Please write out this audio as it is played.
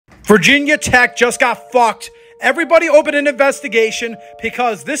Virginia Tech just got fucked. Everybody open an investigation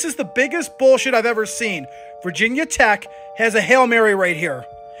because this is the biggest bullshit I've ever seen. Virginia Tech has a Hail Mary right here.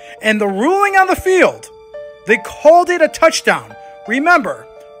 And the ruling on the field, they called it a touchdown. Remember,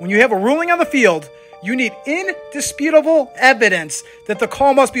 when you have a ruling on the field, you need indisputable evidence that the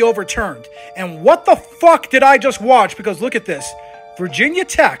call must be overturned. And what the fuck did I just watch? Because look at this. Virginia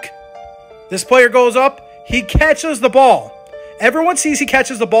Tech, this player goes up, he catches the ball. Everyone sees he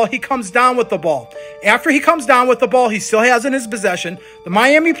catches the ball. He comes down with the ball. After he comes down with the ball, he still has in his possession. The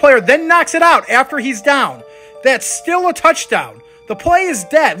Miami player then knocks it out after he's down. That's still a touchdown. The play is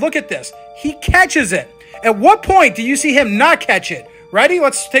dead. Look at this. He catches it. At what point do you see him not catch it? Ready?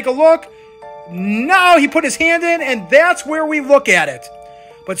 Let's take a look. No, he put his hand in, and that's where we look at it.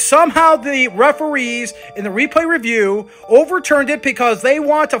 But somehow the referees in the replay review overturned it because they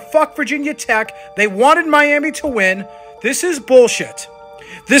want to fuck Virginia Tech. They wanted Miami to win. This is bullshit.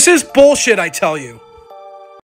 This is bullshit, I tell you.